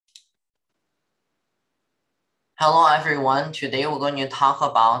Hello everyone, today we're going to talk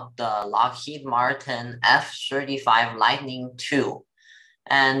about the Lockheed Martin F-35 Lightning II.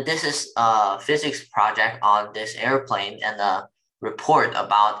 And this is a physics project on this airplane and a report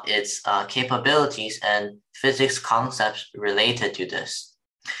about its capabilities and physics concepts related to this.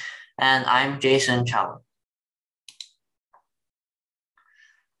 And I'm Cheung.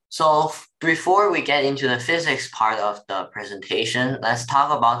 So before we get into the physics part of the presentation, let's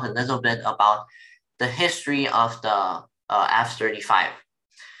talk about a little bit about the history of the F-35.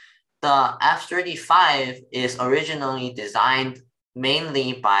 The F-35 is originally designed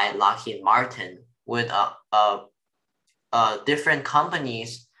mainly by Lockheed Martin with different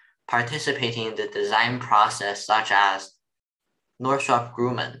companies participating in the design process, such as Northrop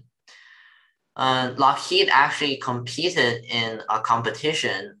Grumman. Lockheed actually competed in a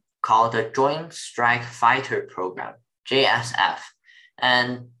competition called the Joint Strike Fighter Program, JSF.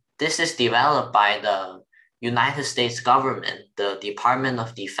 And this is developed by the United States government, the Department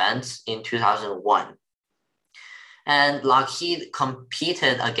of Defense, in 2001. And Lockheed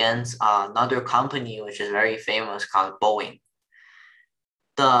competed against another company, which is very famous, called Boeing.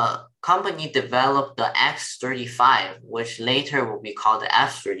 The company developed the X-35, which later will be called the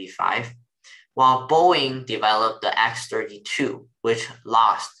F-35, while Boeing developed the X-32, which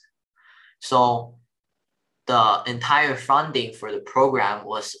lost. So the entire funding for the program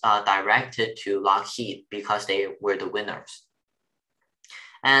was directed to Lockheed because they were the winners.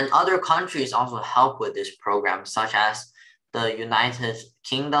 And other countries also help with this program, such as the United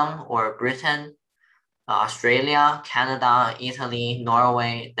Kingdom or Britain, Australia, Canada, Italy,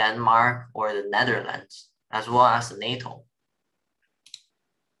 Norway, Denmark, or the Netherlands, as well as NATO.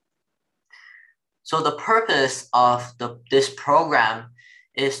 So the purpose of this program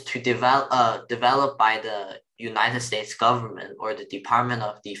is to develop by the United States government or the Department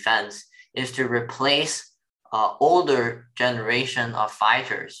of Defense is to replace older generation of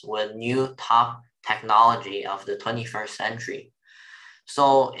fighters with new top technology of the 21st century.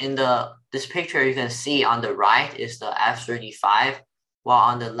 So in this picture, you can see on the right is the F-35, while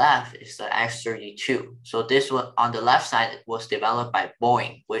on the left is the X-32. So this was on the left side was developed by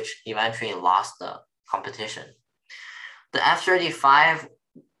Boeing, which eventually lost the competition. The F-35,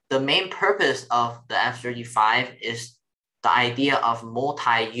 the main purpose of the F-35 is the idea of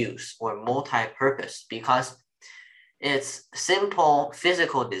multi-use or multi-purpose, because it's simple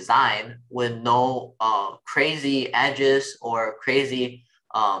physical design with no crazy edges or crazy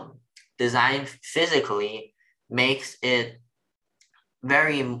design physically makes it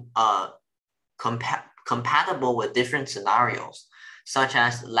very compatible with different scenarios, such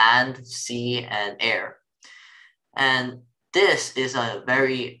as land, sea, and air. And this is a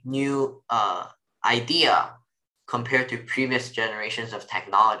very new idea compared to previous generations of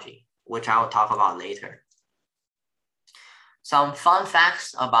technology, which I will talk about later. Some fun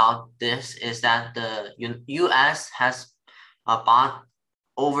facts about this is that the US has bought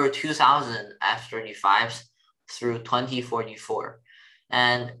over 2,000 F-35s through 2044.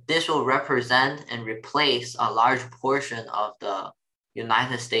 And this will represent and replace a large portion of the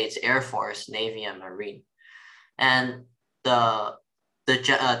United States Air Force, Navy, and Marine. And the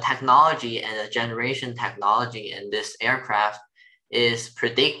technology and the generation technology in this aircraft is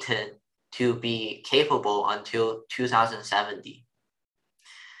predicted to be capable until 2070.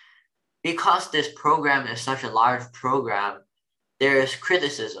 Because this program is such a large program, there is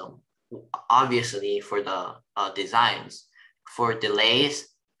criticism, obviously, for the designs, for delays,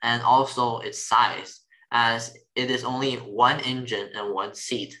 and also its size, as it is only one engine and one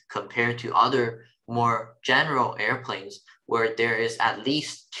seat compared to other more general airplanes where there is at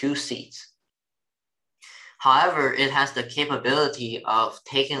least two seats. However, it has the capability of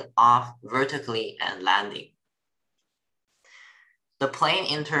taking off vertically and landing. The plane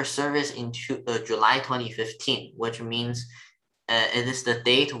entered service in July 2015, which means it is the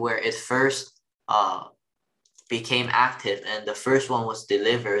date where it first became active and the first one was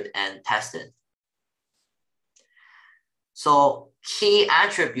delivered and tested. So key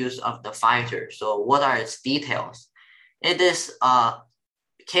attributes of the fighter. So what are its details? It is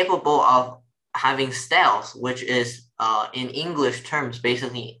capable of having stealth, which is in English terms,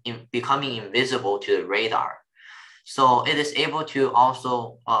 basically becoming invisible to the radar. So it is able to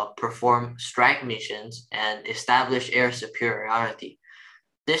also perform strike missions and establish air superiority.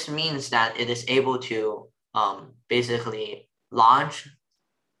 This means that it is able to basically launch,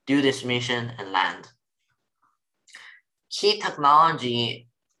 do this mission, and land. Key technology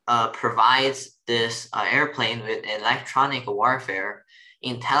provides this airplane with electronic warfare,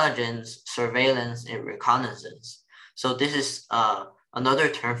 intelligence, surveillance, and reconnaissance. So this is another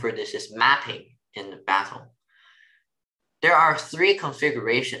term for this is mapping in the battle. there are 3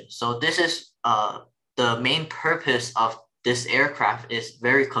 configurations. So this is the main purpose of this aircraft is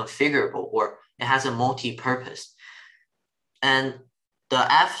very configurable, or it has a multi-purpose. And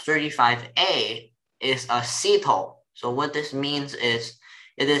the F-35A is a CTOL. So what this means is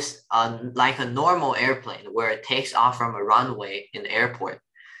it is like a normal airplane where it takes off from a runway in the airport.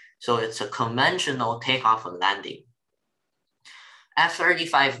 So it's a conventional takeoff and landing.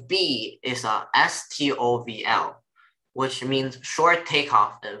 F-35B is a STOVL, which means short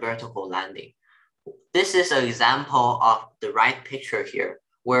takeoff and vertical landing. This is an example of the right picture here,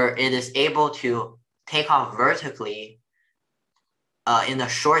 where it is able to take off vertically in a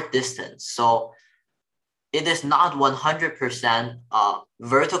short distance. So it is not 100%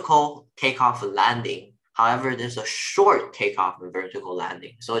 vertical takeoff and landing. However, there's a short takeoff and vertical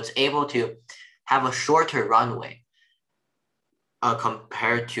landing. So it's able to have a shorter runway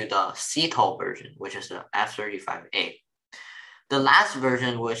compared to the CTOL version, which is the F-35A. The last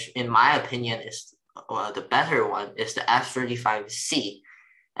version, which in my opinion is the better one, is the F-35C.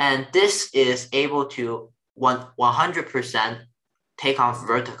 And this is able to 100% take off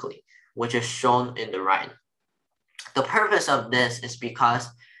vertically, which is shown in the right. The purpose of this is because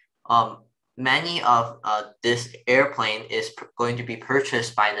many of this airplane is going to be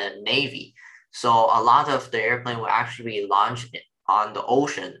purchased by the Navy. So a lot of the airplane will actually be launched on the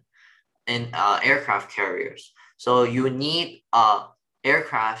ocean in aircraft carriers. So you need an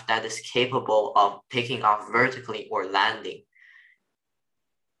aircraft that is capable of taking off vertically or landing,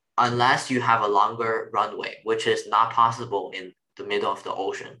 unless you have a longer runway, which is not possible in the middle of the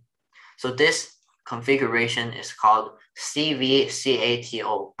ocean. So this configuration is called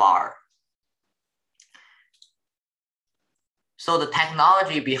CVCATO bar. So the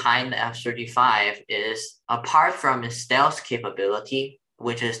technology behind the F-35 is, apart from its stealth capability,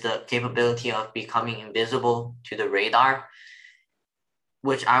 which is the capability of becoming invisible to the radar,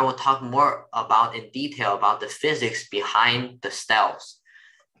 which I will talk more about in detail about the physics behind the stealth.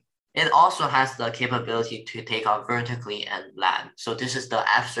 It also has the capability to take off vertically and land. So this is the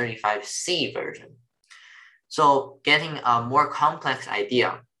F-35C version. So getting a more complex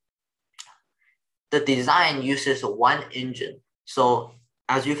idea, the design uses one engine. So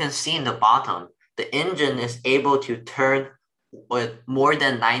as you can see in the bottom, the engine is able to turn with more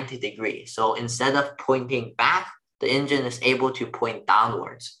than 90 degrees. So instead of pointing back, the engine is able to point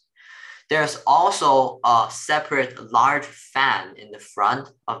downwards. There's also a separate large fan in the front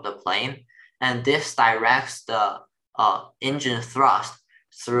of the plane, and this directs the engine thrust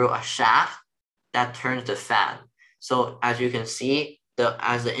through a shaft that turns the fan. So as you can see,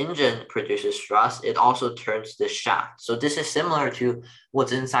 as the engine produces thrust, it also turns the shaft. So this is similar to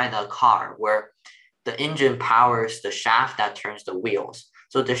what's inside a car, where the engine powers the shaft that turns the wheels.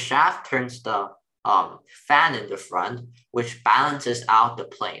 So the shaft turns the fan in the front, which balances out the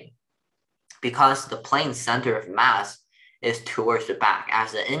plane. Because the plane's center of mass is towards the back,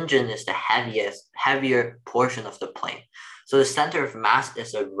 as the engine is the heavier portion of the plane. So the center of mass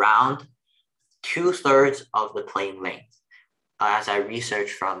is around 2/3 of the plane length, as I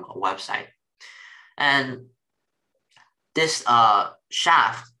researched from a website. And this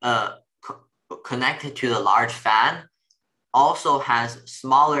shaft connected to the large fan also has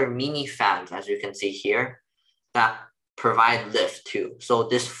smaller mini fans, as you can see here, that provide lift too. So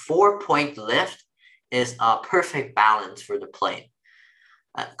this 4-point lift is a perfect balance for the plane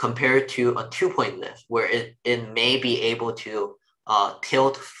compared to a 2-point lift, where it may be able to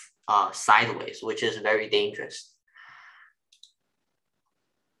tilt sideways, which is very dangerous.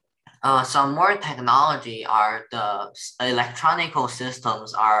 Some more technology are the electronical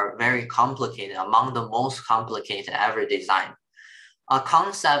systems are very complicated, among the most complicated ever designed. A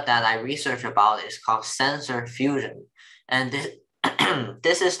concept that I research about is called sensor fusion. And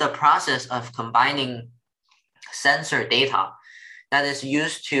this is the process of combining sensor data that is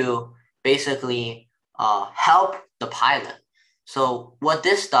used to basically help the pilot. So what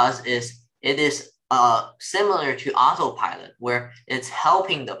this does is it is similar to autopilot, where it's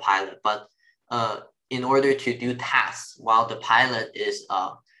helping the pilot, but in order to do tasks while the pilot is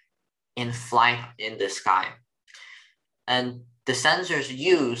in flight in the sky. And the sensors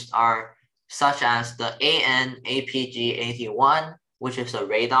used are such as the AN-APG-81, which is a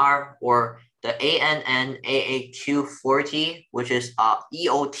radar, or the ANN-AAQ-40, which is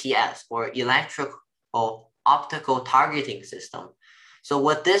EOTS, or electrical optical targeting system. So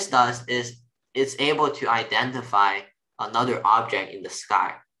what this does is it's able to identify another object in the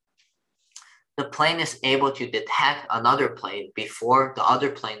sky. The plane is able to detect another plane before the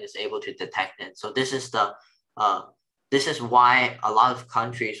other plane is able to detect it. So this is why a lot of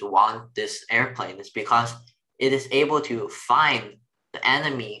countries want this airplane, is because it is able to find the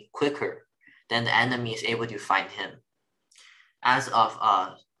enemy quicker than the enemy is able to find him as of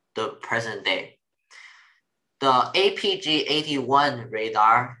the present day. The APG-81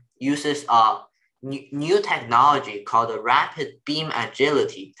 radar uses a new technology called the rapid beam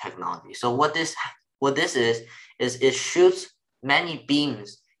agility technology. So what this is it shoots many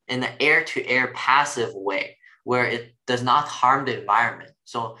beams in an air-to-air passive way where it does not harm the environment.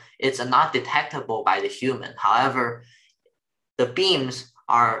 So it's not detectable by the human. However, the beams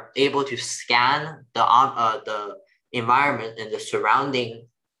are able to scan the environment and the surrounding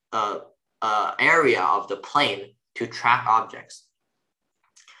area of the plane to track objects.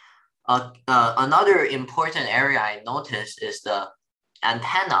 Another important area I noticed is the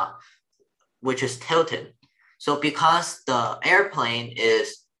antenna, which is tilted. So because the airplane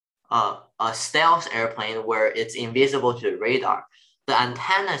is a stealth airplane where it's invisible to the radar, the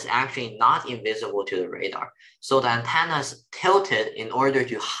antenna is actually not invisible to the radar. So the antenna is tilted in order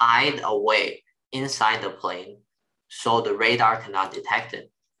to hide away inside the plane so the radar cannot detect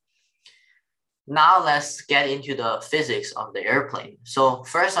it. Now let's get into the physics of the airplane. So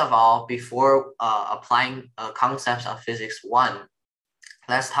first of all, before applying concepts of physics 1,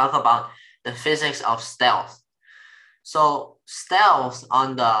 let's talk about the physics of stealth. So stealth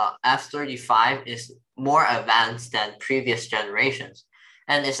on the F-35 is more advanced than previous generations,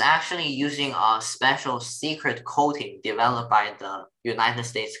 and it's actually using a special secret coating developed by the United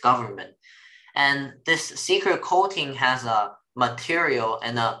States government. And this secret coating has a material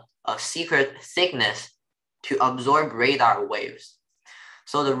and a secret thickness to absorb radar waves.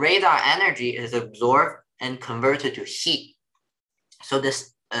 So the radar energy is absorbed and converted to heat. So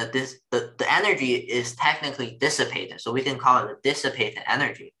the energy is technically dissipated. So we can call it a dissipated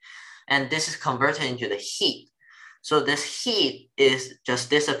energy. And this is converted into the heat. So this heat is just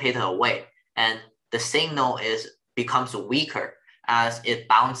dissipated away, and the signal becomes weaker as it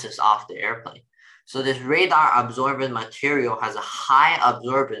bounces off the airplane. So this radar absorbent material has a high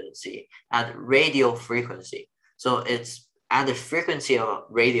absorbency at radio frequency. So it's at the frequency of a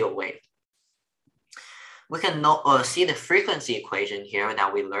radio wave. We can see the frequency equation here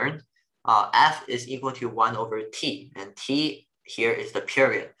that we learned. F is equal to 1 over T, and T here is the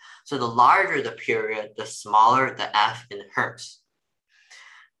period. So the larger the period, the smaller the F in hertz.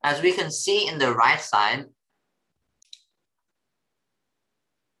 As we can see in the right side,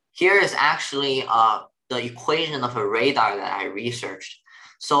 here is actually the equation of a radar that I researched.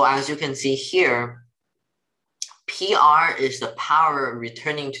 So as you can see here, PR is the power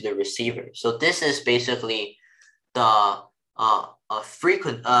returning to the receiver. So this is basically the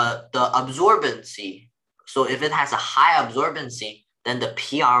absorbency. So if it has a high absorbency, then the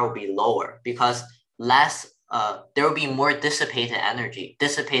PR will be lower because there will be more dissipated energy,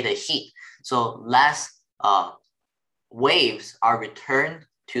 dissipated heat. So less waves are returned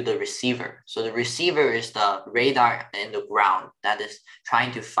to the receiver. So the receiver is the radar in the ground that is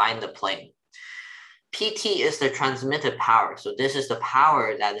trying to find the plane. PT is the transmitted power. So this is the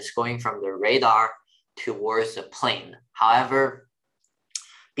power that is going from the radar towards the plane. However,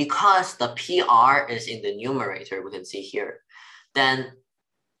 because the PR is in the numerator, we can see here, then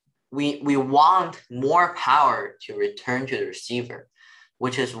we want more power to return to the receiver,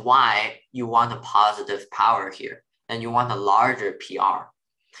 which is why you want a positive power here, and you want a larger PR.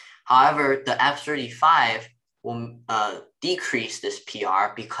 However, the F-35 will decrease this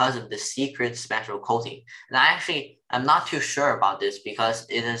PR because of the secret special coating. And I'm not too sure about this because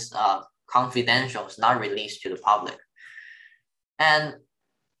it is confidential, it's not released to the public. And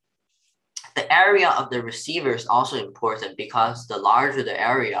the area of the receiver is also important because the larger the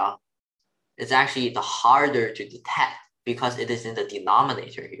area, it's actually the harder to detect because it is in the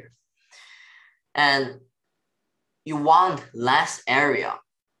denominator here. And you want less area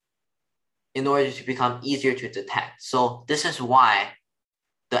in order to become easier to detect. So this is why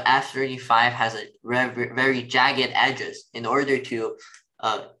the F-35 has a very jagged edges in order to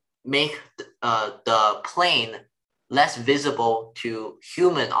make the plane less visible to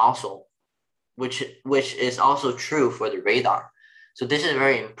human also, which is also true for the radar. So this is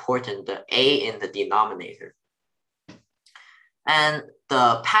very important, the A in the denominator. And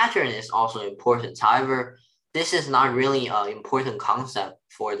the pattern is also important. However, this is not really an important concept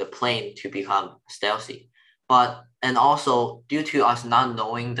for the plane to become stealthy. And also due to us not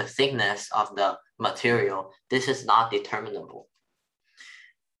knowing the thickness of the material, this is not determinable.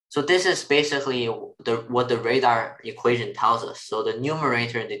 So this is basically what the radar equation tells us. So the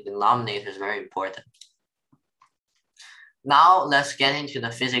numerator and the denominator is very important. Now let's get into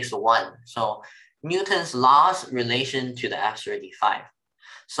the physics 1. So Newton's laws relation to the F-35.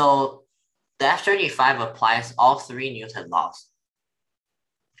 So the F-35 applies all three Newton laws.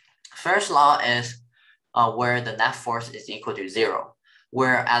 First law is where the net force is equal to 0,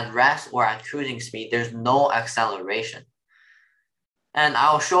 where at rest or at cruising speed, there's no acceleration. And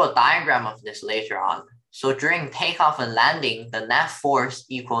I'll show a diagram of this later on. So during takeoff and landing, the net force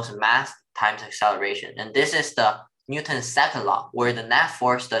equals mass times acceleration. And this is the Newton's second law, where the net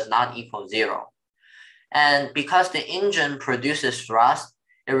force does not equal 0. And because the engine produces thrust,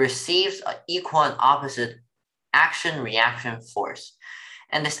 it receives an equal and opposite action-reaction force.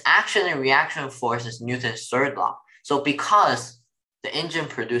 And this action and reaction force is Newton's third law. So because the engine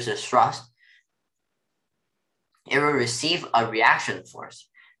produces thrust, it will receive a reaction force.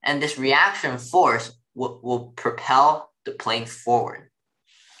 And this reaction force will propel the plane forward.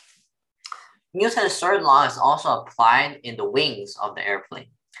 Newton's third law is also applied in the wings of the airplane.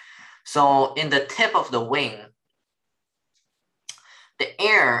 So in the tip of the wing, the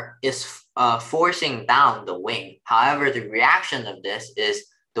air is forcing down the wing. However, the reaction of this is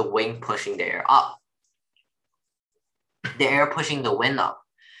the wing pushing the air up. The air pushing the wind up.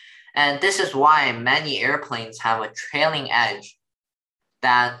 And this is why many airplanes have a trailing edge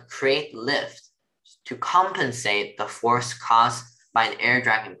that create lift to compensate the force caused by an air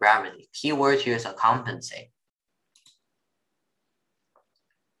drag and gravity. Key word here is a compensate.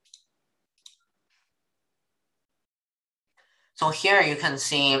 So here you can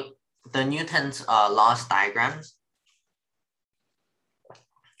see the Newton's laws diagrams.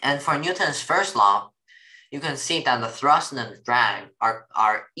 And for Newton's first law, you can see that the thrust and the drag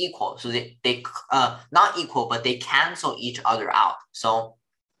are equal. So they not equal, but they cancel each other out. So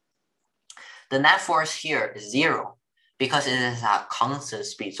the net force here is 0 because it is at constant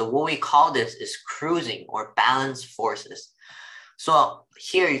speed. So what we call this is cruising or balanced forces. So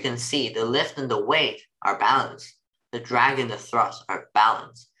here you can see the lift and the weight are balanced. The drag and the thrust are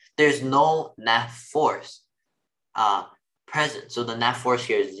balanced. There's no net force present. So the net force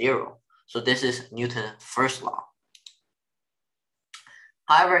here is 0. So this is Newton's first law.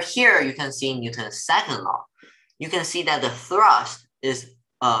 However, here you can see Newton's second law. You can see that the thrust is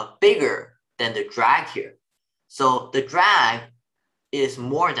bigger than the drag here. So the drag is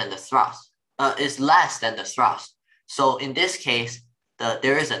more than the thrust, is less than the thrust. So in this case,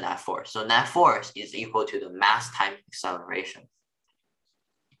 there is a net force. So net force is equal to the mass times acceleration.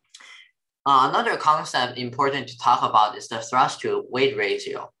 Another concept important to talk about is the thrust to weight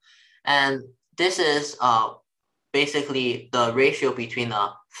ratio. And this is basically the ratio between the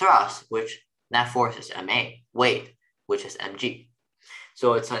thrust, which net force is ma, weight, which is mg.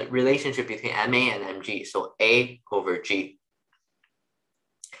 So it's a relationship between ma and mg, so a over g.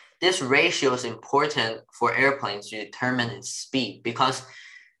 This ratio is important for airplanes to determine its speed because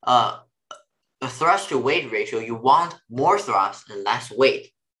the thrust to weight ratio, you want more thrust and less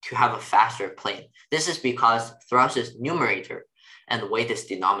weight to have a faster plane. This is because thrust is numerator and weight is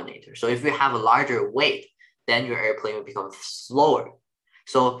denominator. So if you have a larger weight, then your airplane will become slower.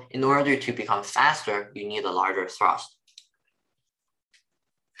 So in order to become faster, you need a larger thrust.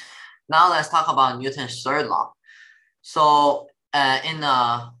 Now let's talk about Newton's third law. So in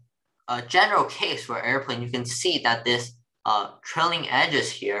a general case for airplane, you can see that this trailing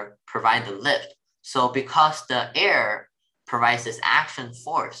edges here provide the lift. So because the air provides this action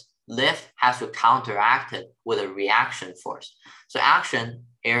force, lift has to counteract it with a reaction force. So action,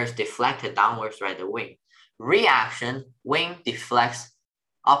 air is deflected downwards by the wing. Reaction, wing deflects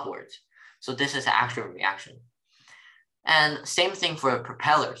upwards. So this is action reaction. And same thing for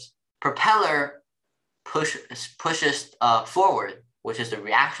propellers. Propeller pushes forward, which is the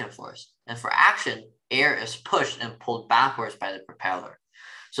reaction force. And for action, air is pushed and pulled backwards by the propeller.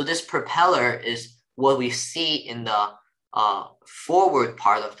 So this propeller is what we see in the forward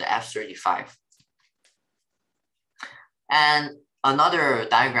part of the F-35. And another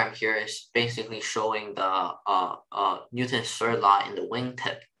diagram here is basically showing the Newton's third law in the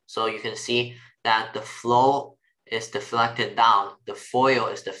wingtip. So you can see that the flow is deflected down, the foil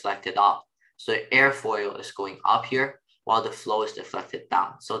is deflected up. So the airfoil is going up here while the flow is deflected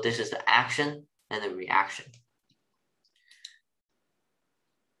down. So this is the action and the reaction.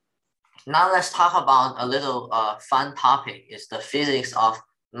 Now let's talk about a little fun topic, is the physics of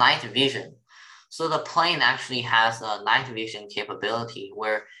night vision. So the plane actually has a night vision capability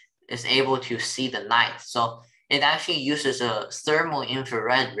where it's able to see the night. So it actually uses a thermal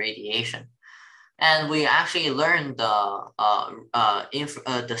infrared radiation. And we actually learned the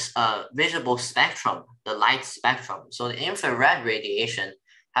visible spectrum, the light spectrum. So the infrared radiation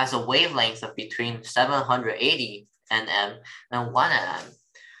has a wavelength of between 780 nm and 1 nm.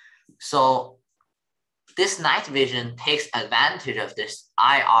 So this night vision takes advantage of this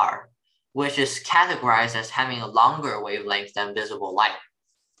IR which is categorized as having a longer wavelength than visible light.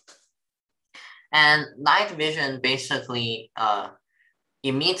 And night vision basically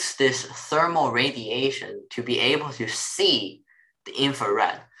emits this thermal radiation to be able to see the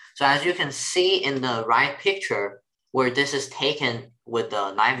infrared. So as you can see in the right picture, where this is taken with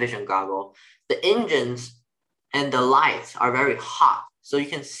the night vision goggle, the engines and the lights are very hot. So you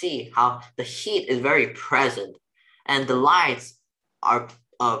can see how the heat is very present, and the lights are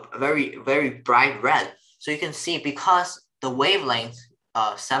very, very bright red. So you can see because the wavelength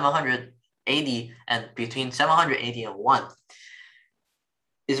 780 and between 780 and 1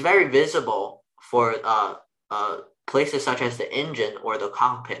 is very visible for places such as the engine or the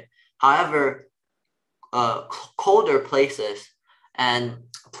cockpit. However, colder places and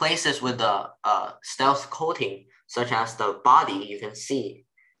places with the stealth coating, such as the body, you can see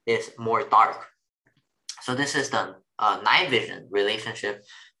is more dark. So this is the night vision relationship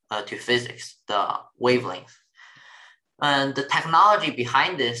to physics, the wavelength. And the technology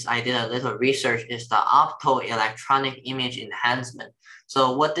behind this, I did a little research, is the optoelectronic image enhancement.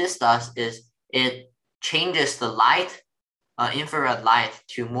 So what this does is it changes the light, infrared light,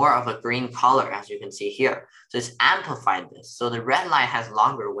 to more of a green color, as you can see here. So it's amplified this. So the red light has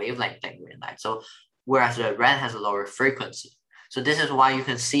longer wavelength than green light. So whereas the red has a lower frequency. So this is why you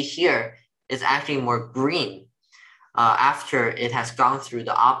can see here, it's actually more green after it has gone through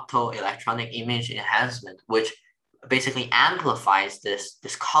the optoelectronic image enhancement, which basically amplifies this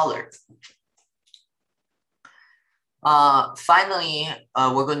color. Finally,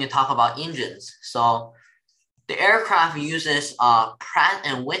 we're going to talk about engines. So the aircraft uses Pratt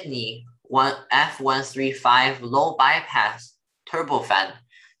 & Whitney F-135 low bypass turbofan.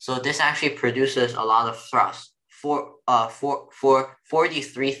 So this actually produces a lot of thrust for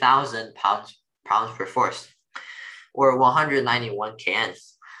 43,000 pounds per force, or 191 kN.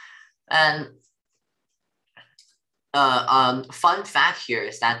 And fun fact here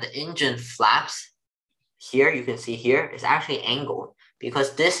is that the engine flaps here, you can see here, is actually angled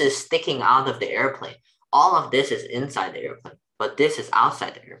because this is sticking out of the airplane. All of this is inside the airplane, but this is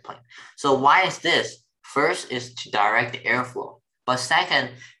outside the airplane. So why is this? First is to direct the airflow, but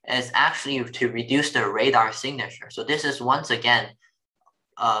second is actually to reduce the radar signature. So this is once again,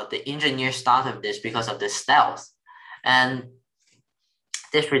 the engineers thought of this because of the stealth. And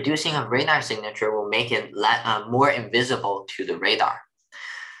this reducing of radar signature will make it more invisible to the radar.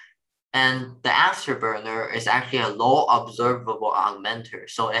 And the afterburner is actually a low observable augmenter.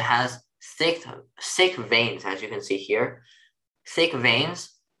 So it has thick veins, as you can see here, thick veins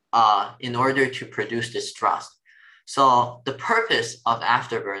in order to produce this thrust. So the purpose of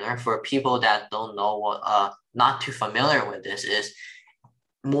afterburner, for people that don't know what, not too familiar with this, is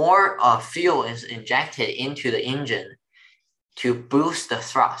more fuel is injected into the engine to boost the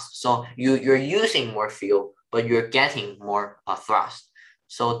thrust. So you're using more fuel, but you're getting more thrust.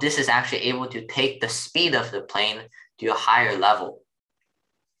 So this is actually able to take the speed of the plane to a higher level.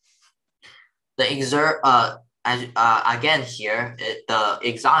 The again here, the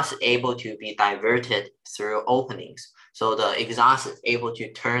exhaust is able to be diverted through openings. So the exhaust is able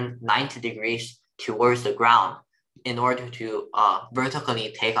to turn 90 degrees towards the ground in order to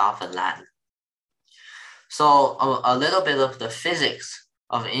vertically take off and land. So a little bit of the physics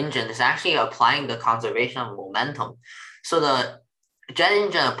of engine is actually applying the conservation of momentum. So the jet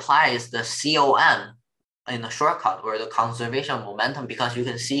engine applies the COM in the shortcut, or the conservation of momentum, because you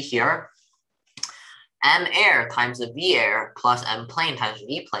can see here, m air times the v air plus m plane times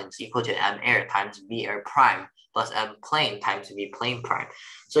v plane is equal to m air times v air prime plus m plane times v plane prime.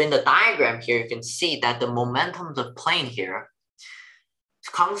 So in the diagram here, you can see that the momentum of the plane here is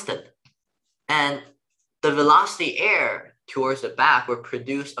constant, and the velocity air towards the back will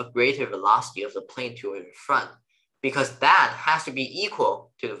produce a greater velocity of the plane towards the front, because that has to be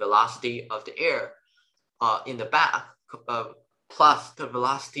equal to the velocity of the air in the back plus the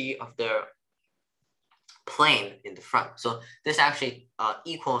velocity of the plane in the front. So this actually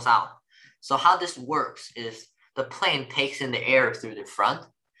equals out. So how this works is the plane takes in the air through the front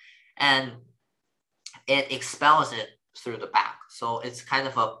and it expels it through the back. So it's kind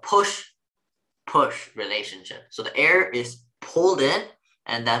of a push-push relationship. So the air is pulled in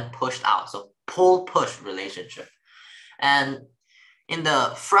and then pushed out. So pull-push relationship. And in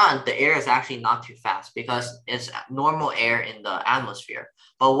the front, the air is actually not too fast because it's normal air in the atmosphere.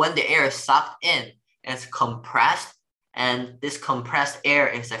 But when the air is sucked in, it's compressed, and this compressed air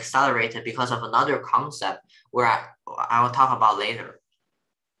is accelerated because of another concept where I will talk about later.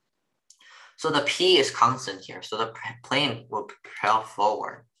 So the P is constant here, so the plane will propel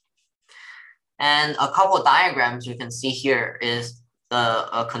forward. And a couple of diagrams you can see here is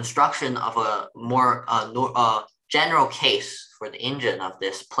construction of a more general case for the engine of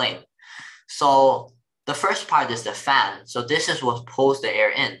this plane. So the first part is the fan. So this is what pulls the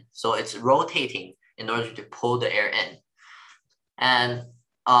air in. So it's rotating in order to pull the air in. And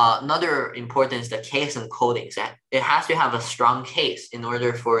another important is the case and coatings. It has to have a strong case in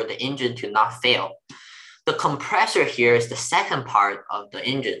order for the engine to not fail. The compressor here is the second part of the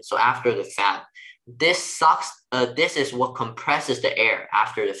engine. So after the fan, this is what compresses the air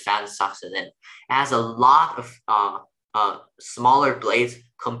after the fan sucks it in. It has a lot of smaller blades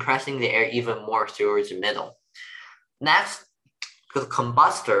compressing the air even more towards the middle. Next, the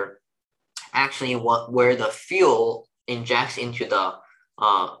combustor, actually where the fuel injects into the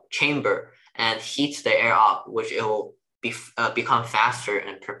chamber and heats the air up, which it will become faster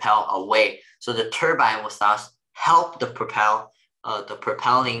and propel away. So the turbine will thus help the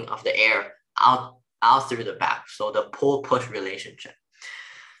propelling of the air out through the back. So the pull-push relationship.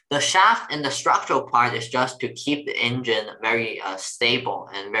 The shaft and the structural part is just to keep the engine very stable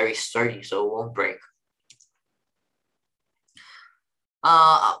and very sturdy, so it won't break.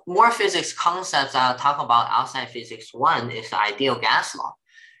 More physics concepts I'll talk about outside physics 1 is the ideal gas law.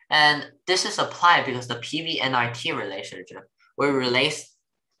 And this is applied because the PV-nRT relationship, where it relates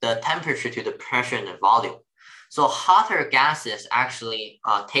the temperature to the pressure and the volume. So hotter gases actually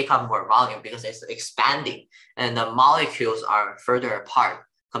take up more volume because it's expanding and the molecules are further apart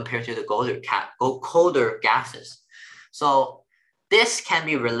compared to the colder gases. So this can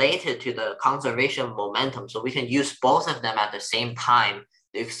be related to the conservation of momentum. So we can use both of them at the same time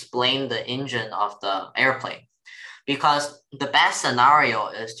to explain the engine of the airplane. Because the best scenario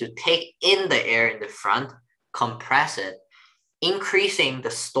is to take in the air in the front, compress it, increasing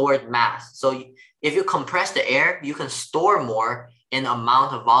the stored mass. So if you compress the air, you can store more in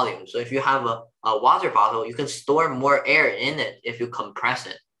amount of volume. So if you have a water bottle, you can store more air in it if you compress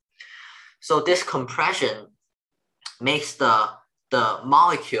it. So this compression makes the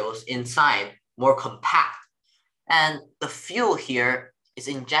molecules inside more compact. And the fuel here is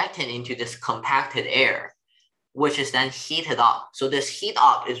injected into this compacted air, which is then heated up. So this heat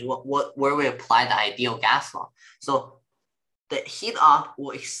up is where we apply the ideal gas law. So the heat up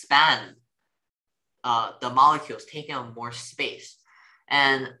will expand the molecules, taking up more space.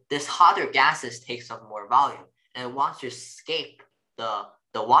 And this hotter gases takes up more volume and it wants to escape the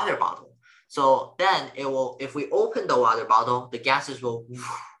water bottle. So then it will, if we open the water bottle, the gases will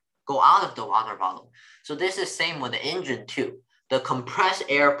go out of the water bottle. So this is same with the engine too. The compressed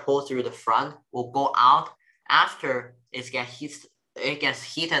air pulled through the front will go out after it gets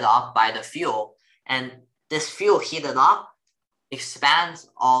heated up by the fuel. And this fuel heated up expands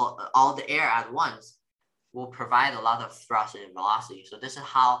all the air at once, will provide a lot of thrust and velocity. So this is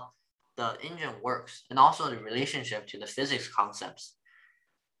how the engine works, and also the relationship to the physics concepts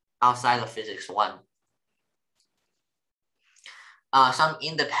outside of physics 1. Some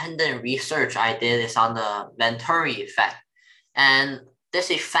independent research I did is on the Venturi effect. And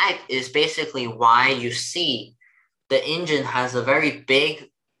this effect is basically why you see the engine has a very big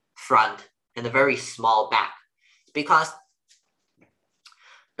front and a very small back. Because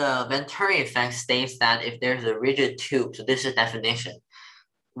the Venturi effect states that if there's a rigid tube, so this is definition,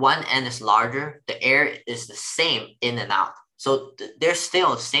 one end is larger, the air is the same in and out. So there's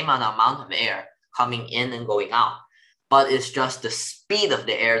still the same amount of air coming in and going out, but it's just the speed of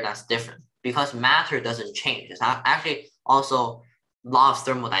the air that's different because matter doesn't change. It's actually also law of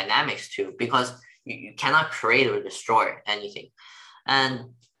thermodynamics too, because you cannot create or destroy anything. And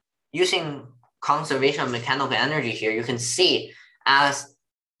using conservation of mechanical energy here, you can see as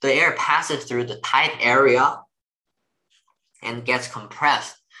the air passes through the tight area and gets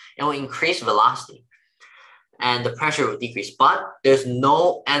compressed, it will increase velocity and the pressure will decrease, but there's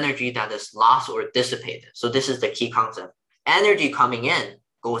no energy that is lost or dissipated. So this is the key concept. Energy coming in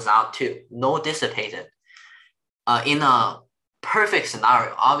goes out too, no dissipated. In a perfect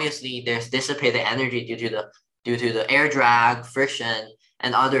scenario, obviously there's dissipated energy due to the air drag, friction,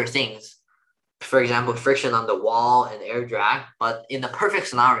 and other things. For example, friction on the wall and air drag, but in the perfect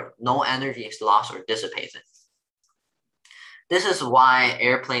scenario, no energy is lost or dissipated. This is why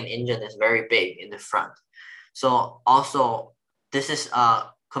airplane engine is very big in the front. So also, this is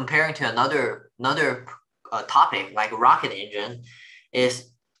comparing to another topic like rocket engine, is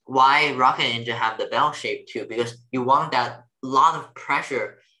why rocket engine have the bell shape too, because you want that lot of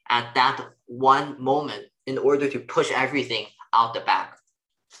pressure at that one moment in order to push everything out the back.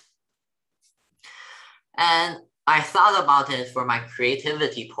 And I thought about it for my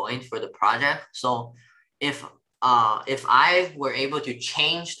creativity point for the project. So if I were able to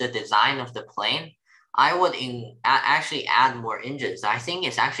change the design of the plane, I would actually add more engines. I think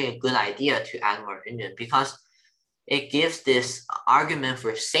it's actually a good idea to add more engines because it gives this argument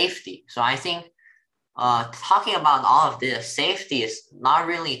for safety. So I think talking about all of this, safety is not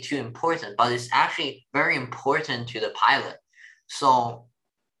really too important, but it's actually very important to the pilot. So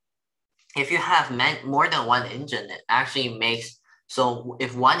if you have more than one engine, it actually makes, so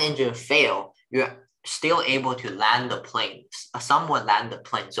if one engine fail, you're still able to land the plane, somewhat land the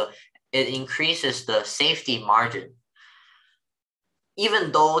plane. So it increases the safety margin.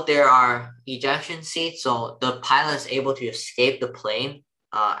 Even though there are ejection seats, so the pilot is able to escape the plane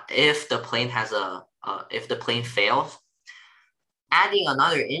if the plane has if the plane fails. Adding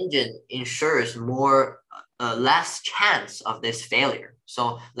another engine ensures less chance of this failure.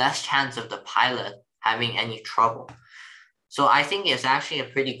 So less chance of the pilot having any trouble. So I think it's actually a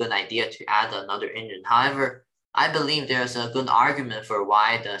pretty good idea to add another engine. However, I believe there's a good argument for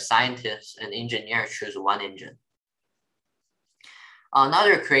why the scientists and engineers choose one engine.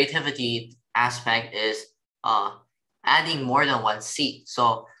 Another creativity aspect is adding more than one seat.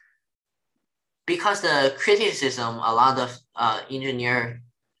 So because the criticism a lot of engineers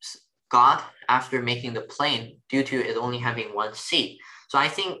got after making the plane due to it only having one seat. So I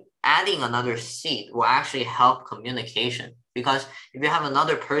think adding another seat will actually help communication, because if you have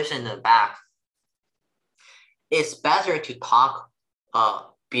another person in the back, it's better to talk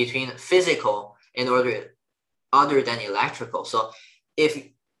between physical in order other than electrical. So if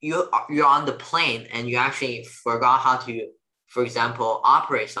you're on the plane and you actually forgot how to, for example,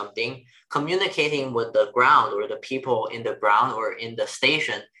 operate something, communicating with the ground or the people in the ground or in the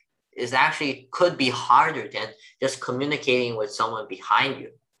station is actually could be harder than just communicating with someone behind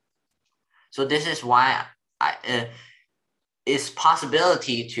you. So this is why it's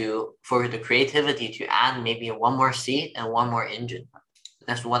possibility for the creativity to add maybe one more seat and one more engine.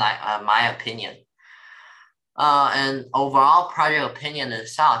 That's what my opinion. And overall project opinion and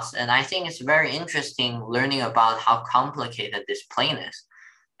thoughts. And I think it's very interesting learning about how complicated this plane is.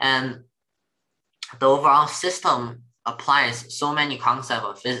 And the overall system applies so many concepts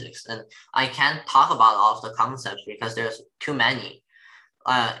of physics. And I can't talk about all of the concepts because there's too many,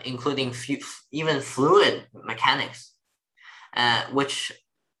 including even fluid mechanics, which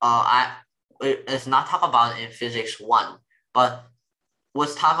is not talked about in physics 1, but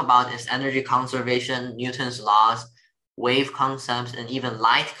what's talked about is energy conservation, Newton's laws, wave concepts, and even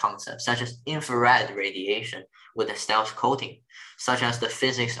light concepts, such as infrared radiation with a stealth coating, such as the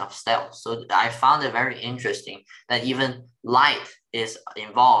physics of stealth. So I found it very interesting that even light is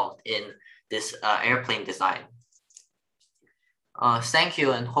involved in this airplane design. Thank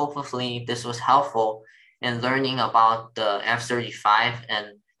you, and hopefully this was helpful in learning about the F-35 and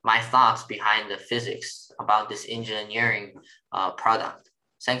my thoughts behind the physics about this engineering product.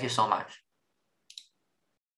 Thank you so much.